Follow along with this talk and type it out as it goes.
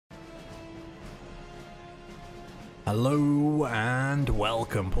Hello and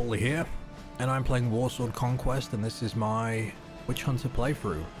welcome, Pauleh here, and I'm playing Warsword Conquest, and this is my Witch Hunter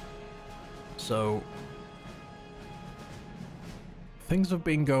playthrough. So, things have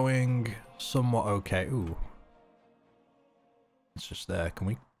been going somewhat okay. Ooh. It's just there. Can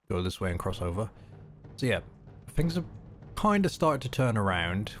we go this way and cross over? So yeah, things have kind of started to turn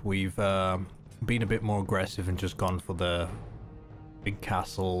around. We've been a bit more aggressive and just gone for the big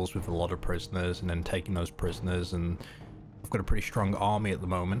castles with a lot of prisoners and then taking those prisoners, and I've got a pretty strong army at the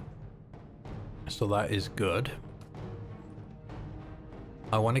moment, so that is good.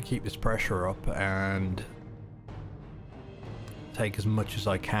 I want to keep this pressure up and take as much as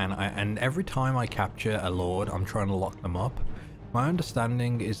I can, and every time I capture a lord I'm trying to lock them up. My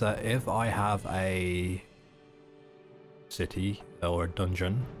understanding is that if I have a city or a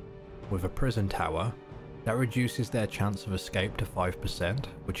dungeon with a prison tower, that reduces their chance of escape to 5%,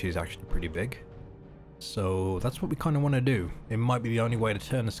 which is actually pretty big. So that's what we kind of want to do. It might be the only way to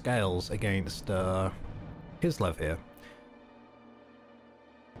turn the scales against Kislev here.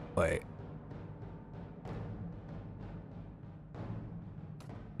 Wait.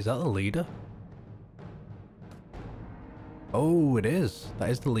 Is that the leader? Oh, it is.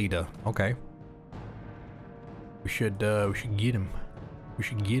 That is the leader. Okay. We should get him. We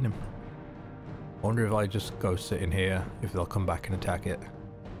should get him. I wonder if I just go sit in here, if they'll come back and attack it.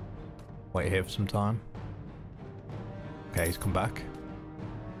 Wait here for some time. Okay, he's come back.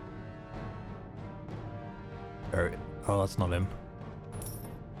 Oh, that's not him.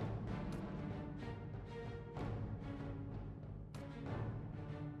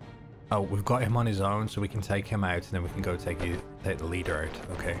 Oh, we've got him on his own, so we can take him out, and then we can go take the leader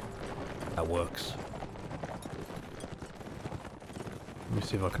out. Okay, that works. Let me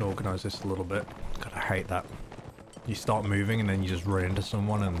see if I can organize this a little bit. God, I hate that. You start moving and then you just run into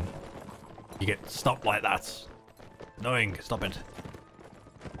someone and you get stopped like that. Annoying. Stop it.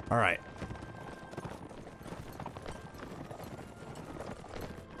 Alright.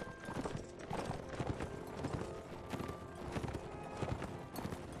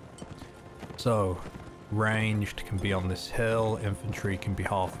 So, ranged can be on this hill, infantry can be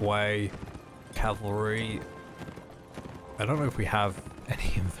halfway, cavalry. I don't know if we have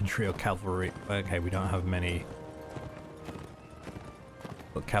any infantry or cavalry. Okay, we don't have many.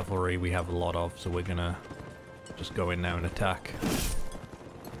 But cavalry we have a lot of, so we're gonna just go in now and attack.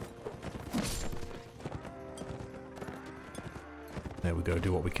 There we go,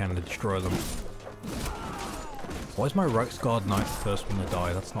 do what we can to destroy them. Why is my Reiksguard Knight the first one to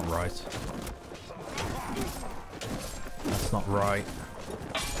die? That's not right. That's not right.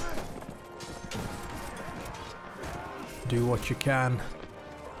 Do what you can.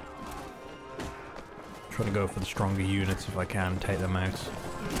 Try to go for the stronger units if I can, take them out.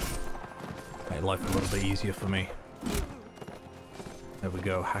 Make life a little bit easier for me. There we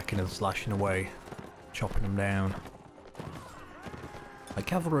go, hacking and slashing away, chopping them down. My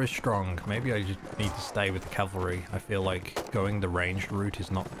cavalry is strong. Maybe I just need to stay with the cavalry. I feel like going the ranged route is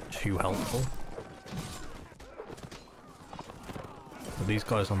not too helpful. But these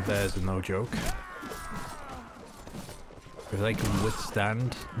guys on theirs are no joke. If they can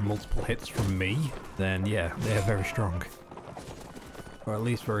withstand multiple hits from me, then yeah, they're very strong. Or at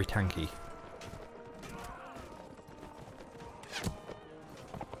least very tanky.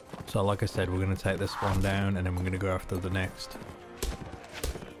 So like I said, we're going to take this one down and then we're going to go after the next.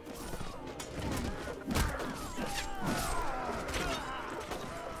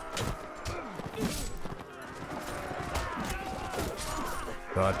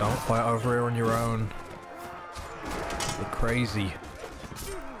 God, don't fight over here on your own. Crazy.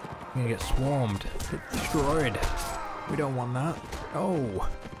 You're gonna get swarmed. Get destroyed. We don't want that. Oh.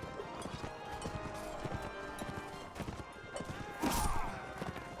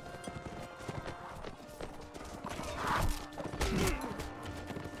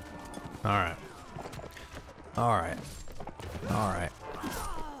 Alright. Alright. Alright.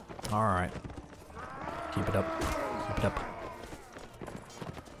 Alright. Keep it up. Keep it up.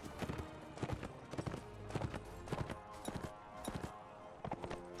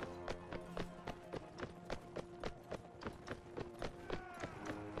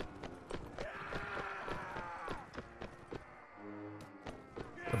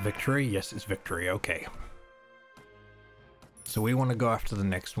 Victory? Yes, it's victory. Okay. So we want to go after the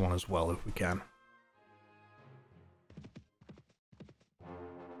next one as well if we can.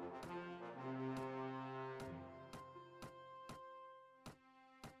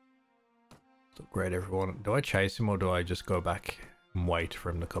 So great, everyone. Do I chase him or do I just go back and wait for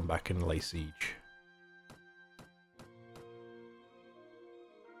him to come back and lay siege?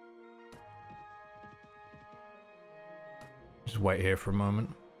 Just wait here for a moment.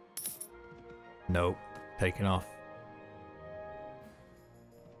 Nope. Taking off.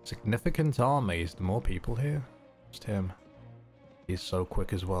 Significant armies. The more people here. Just him. He's so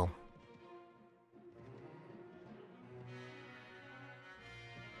quick as well.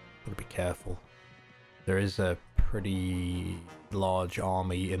 Gotta be careful. There is a pretty large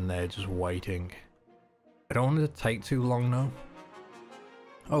army in there just waiting. I don't want it to take too long though.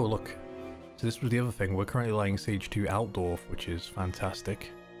 Oh look. So this was the other thing. We're currently laying siege to Altdorf, which is fantastic.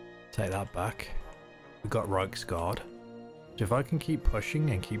 Take that back. We got Reichsguard. So if I can keep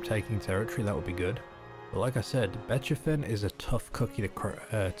pushing and keep taking territory, that would be good. But like I said, Bechefen is a tough cookie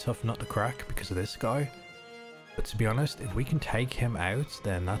to tough nut to crack because of this guy. But to be honest, if we can take him out,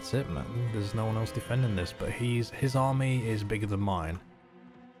 then that's it, man. There's no one else defending this, but his army is bigger than mine.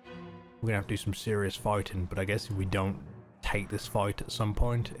 We're gonna have to do some serious fighting, but I guess if we don't take this fight at some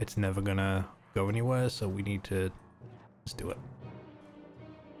point, it's never gonna go anywhere, so we need to... Let's do it.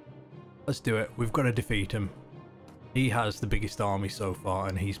 Let's do it. We've got to defeat him. He has the biggest army so far,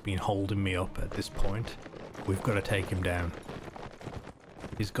 and he's been holding me up at this point. We've got to take him down.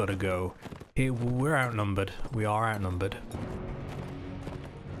 He's got to go. Here, we're outnumbered. We are outnumbered.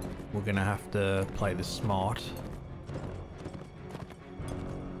 We're gonna have to play this smart.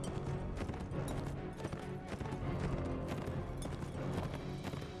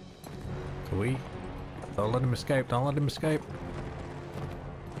 Can we? Don't let him escape. Don't let him escape.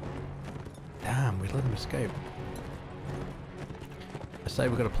 Damn, we let him escape. I say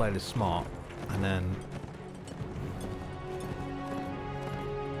we're gonna play this smart, and then...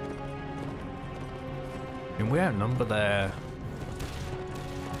 I mean, we outnumber there.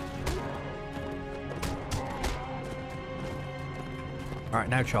 Alright,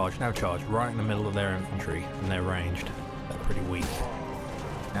 now charge, right in the middle of their infantry, and they're ranged. They're pretty weak.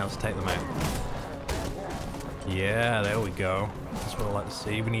 Now let's take them out. Yeah, there we go. That's what I like to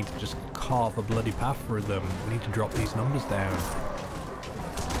see. We need to just carve a bloody path through them. We need to drop these numbers down.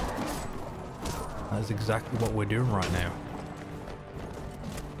 That is exactly what we're doing right now.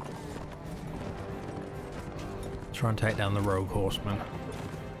 Try and take down the rogue horseman.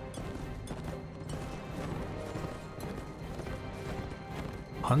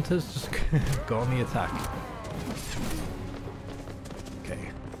 Hunters just go on the attack. Okay,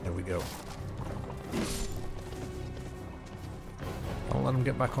 there we go. Don't let them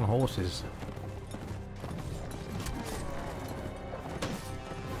get back on horses.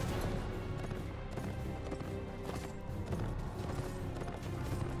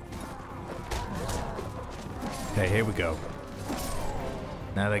 Okay, here we go.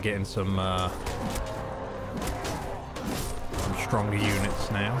 Now they're getting some stronger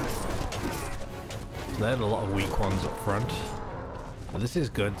units now. So they had a lot of weak ones up front. But this is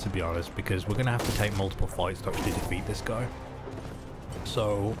good, to be honest, because we're going to have to take multiple fights to actually defeat this guy.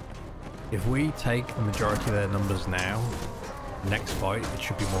 So, if we take the majority of their numbers now, next fight it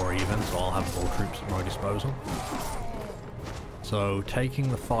should be more even, so I'll have more troops at my disposal. So taking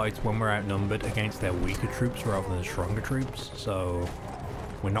the fight when we're outnumbered against their weaker troops rather than stronger troops, so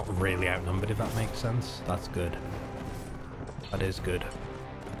we're not really outnumbered, if that makes sense. That's good. That is good.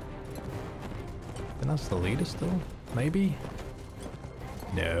 And that's the leader still? Maybe?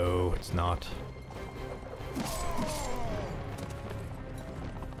 No, it's not.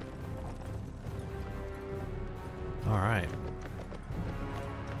 Alright.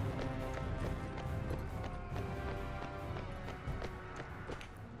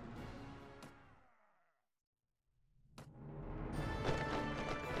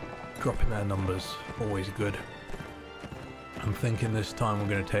 Dropping their numbers, always good. I'm thinking this time we're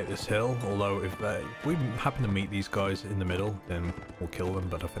going to take this hill, although if we happen to meet these guys in the middle, then we'll kill them,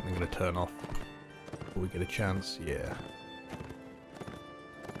 but I think they're going to turn off before we get a chance. Yeah.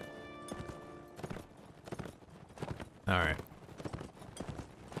 Alright.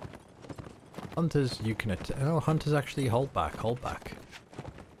 Hunters, you can oh, hunters actually hold back, hold back.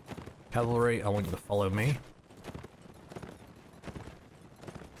 Cavalry, I want you to follow me.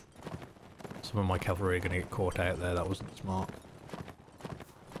 Some of my cavalry are going to get caught out there, that wasn't smart.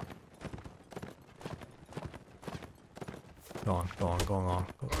 Go on, go on, go on,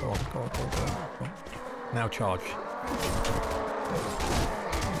 go on, go on, go on, go on. Now charge.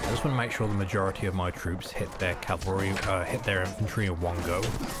 I just want to make sure the majority of my troops hit their cavalry, hit their infantry in one go.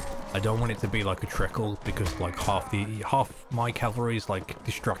 I don't want it to be like a trickle, because like half my cavalry is like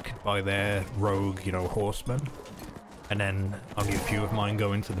distracted by their rogue, you know, horsemen. And then I'll get a few of mine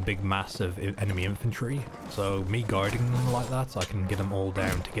go into the big mass of enemy infantry. So me guiding them like that, so I can get them all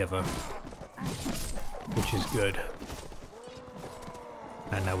down together. Which is good.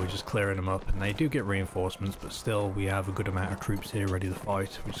 And now we're just clearing them up, and they do get reinforcements, but still we have a good amount of troops here ready to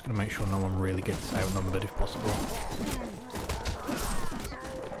fight. We're just going to make sure no one really gets outnumbered if possible.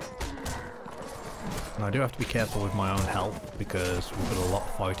 And I do have to be careful with my own health, because we've got a lot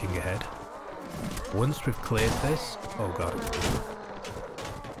of fighting ahead. Once we've cleared this... oh god.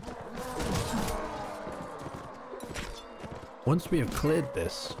 Once we have cleared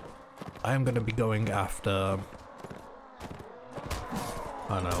this, I am going to be going after...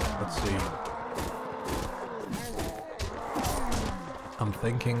 I don't know, let's see. I'm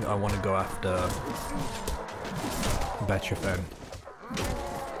thinking I want to go after Betchafen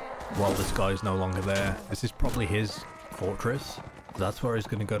while this guy's no longer there. This is probably his fortress. That's where he's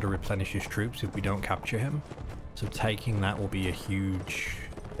going to go to replenish his troops if we don't capture him. So taking that will be a huge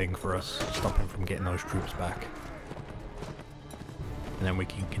thing for us, stop him from getting those troops back. And then we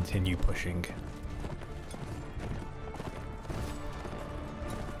can continue pushing.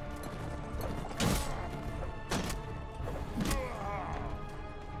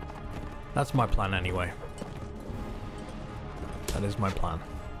 That's my plan anyway. That is my plan.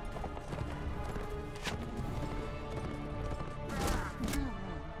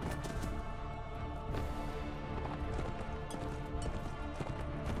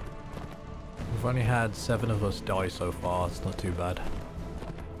 We've only had 7 of us die so far, it's not too bad.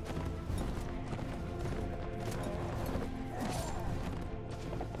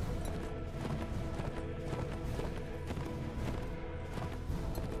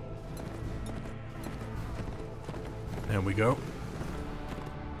 There we go.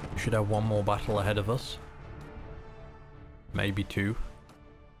 We should have one more battle ahead of us. Maybe 2.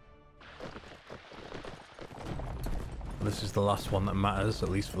 This is the last one that matters, at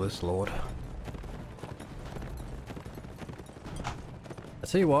least for this lord. I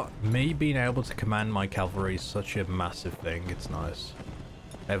tell you what, me being able to command my cavalry is such a massive thing, it's nice.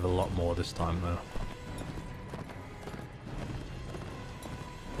 I have a lot more this time though.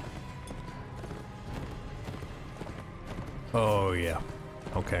 Oh yeah,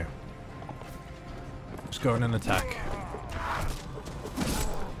 okay. Just go in and attack.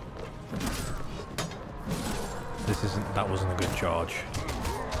 That wasn't a good charge.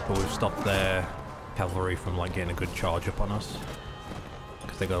 But we've stopped their cavalry from like getting a good charge up on us.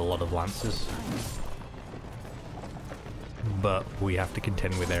 Because they got a lot of lances. But we have to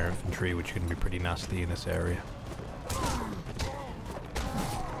contend with their infantry, which can be pretty nasty in this area.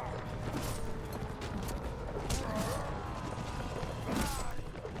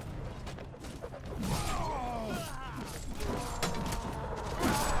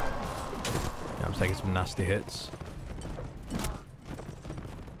 Taking some nasty hits.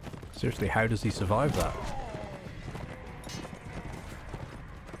 Seriously, how does he survive that?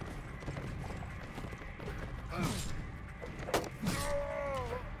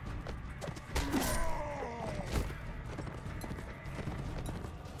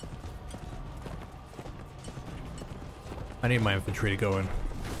 I need my infantry to go in.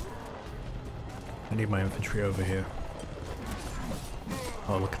 I need my infantry over here.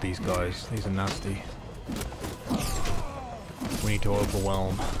 Oh, look at these guys. These are nasty. We need to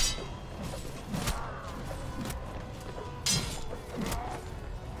overwhelm.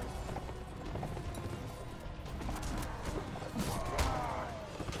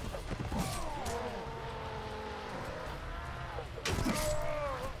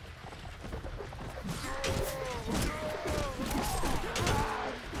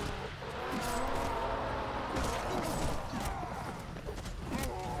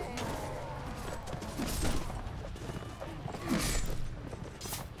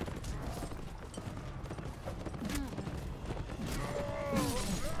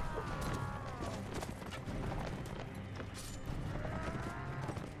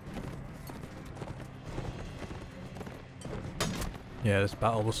 Yeah, this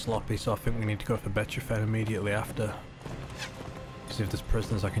battle was sloppy, so I think we need to go for Betchafen immediately after. Because if there's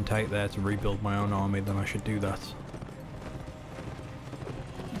prisoners I can take there to rebuild my own army, then I should do that.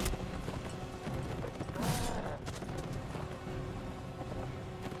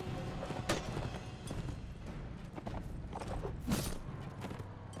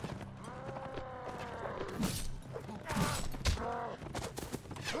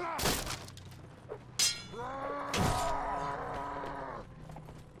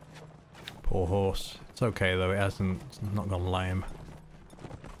 Poor horse. It's okay though, it's not gone lame.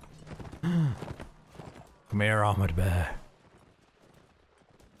 Come here, armored bear.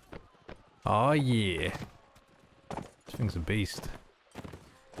 Oh yeah. This thing's a beast.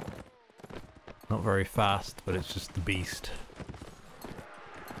 Not very fast, but it's just the beast.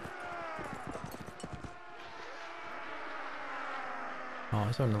 Oh,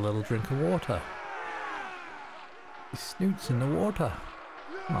 he's having a little drink of water. He snoots in the water.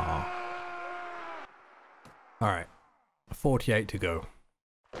 Aww. Alright. 48 to go.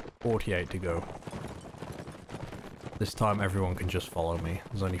 48 to go. This time everyone can just follow me.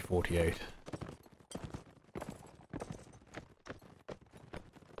 There's only 48.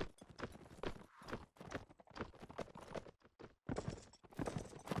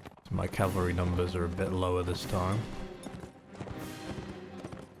 So my cavalry numbers are a bit lower this time.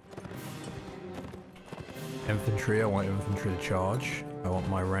 Infantry, I want infantry to charge. I want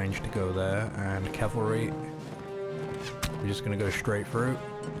my range to go there, and cavalry, we're just gonna go straight through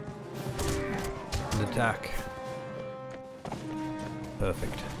and attack.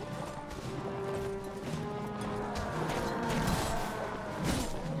 Perfect.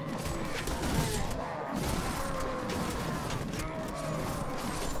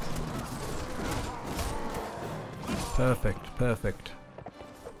 Perfect, perfect.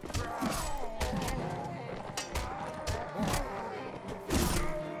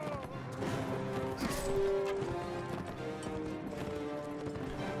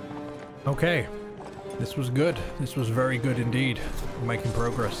 Okay, this was good. This was very good indeed. We're making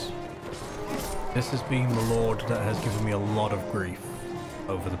progress. This has been the Lord that has given me a lot of grief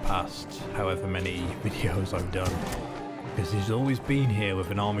over the past however many videos I've done. Because he's always been here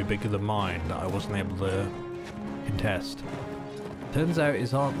with an army bigger than mine that I wasn't able to contest. Turns out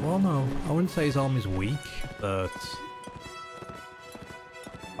his arm, well no, I wouldn't say his army's weak, but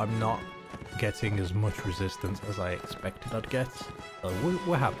I'm not getting as much resistance as I expected I'd get. So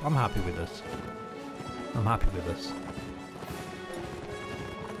I'm happy with this. I'm happy with this.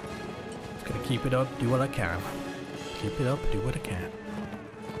 Just gonna keep it up, do what I can. Keep it up, do what I can.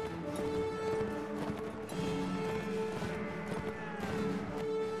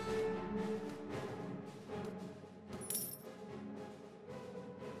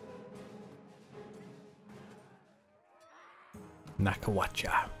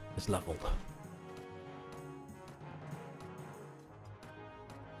 Nakawacha is leveled.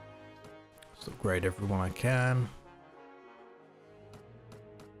 Let's upgrade everyone I can.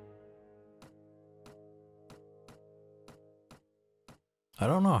 I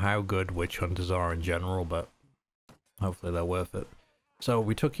don't know how good witch hunters are in general, but hopefully they're worth it. So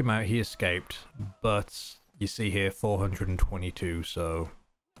we took him out, he escaped, but you see here 422, so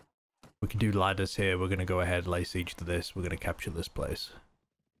we can do ladders here. We're going to go ahead, lay siege to this. We're going to capture this place.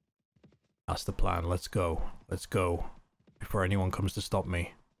 That's the plan. Let's go. Let's go. Before anyone comes to stop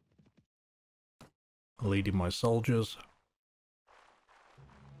me. Leading my soldiers.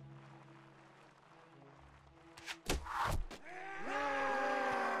 You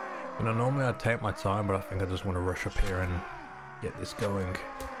know, normally I'd take my time, but I think I just want to rush up here and get this going.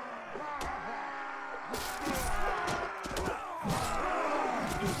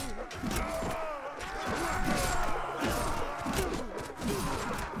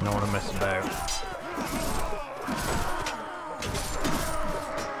 I don't want to mess about.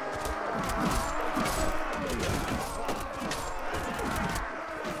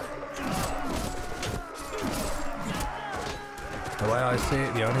 The way I see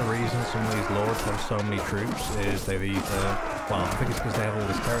it, the only reason some of these lords have so many troops is they've either, well, I think it's because they have all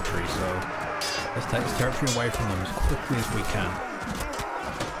this territory, so let's take this territory away from them as quickly as we can.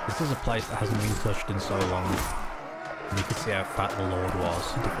 This is a place that hasn't been touched in so long. And you can see how fat the Lord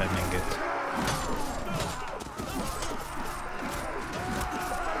was defending it.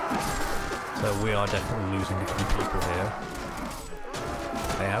 So we are definitely losing a few people here.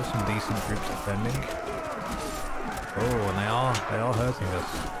 They have some decent troops defending. Oh, and they are hurting us.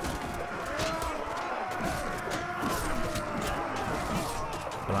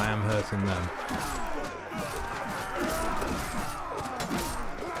 But I am hurting them.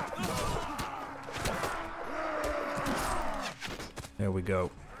 There we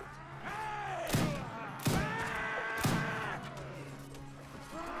go.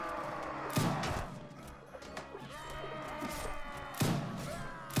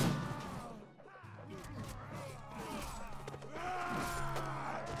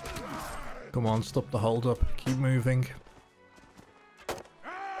 Come on, stop the hold up. Keep moving.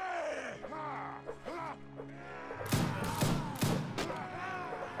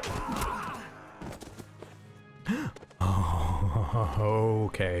 Oh,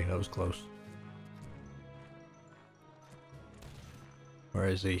 okay, that was close. Where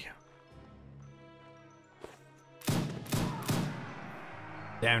is he?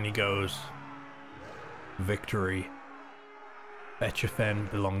 Down he goes. Victory.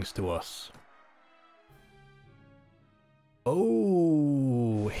 Betchafen belongs to us.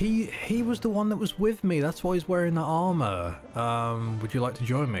 Oh, he was the one that was with me. That's why he's wearing that armor. Would you like to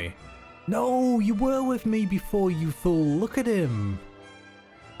join me? No, you were with me before, you fool. Look at him.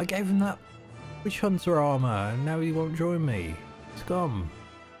 I gave him that witch hunter armor, and now he won't join me. Scum.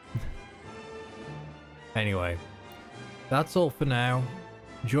 Anyway, that's all for now.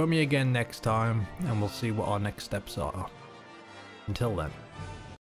 Join me again next time, and we'll see what our next steps are. Until then.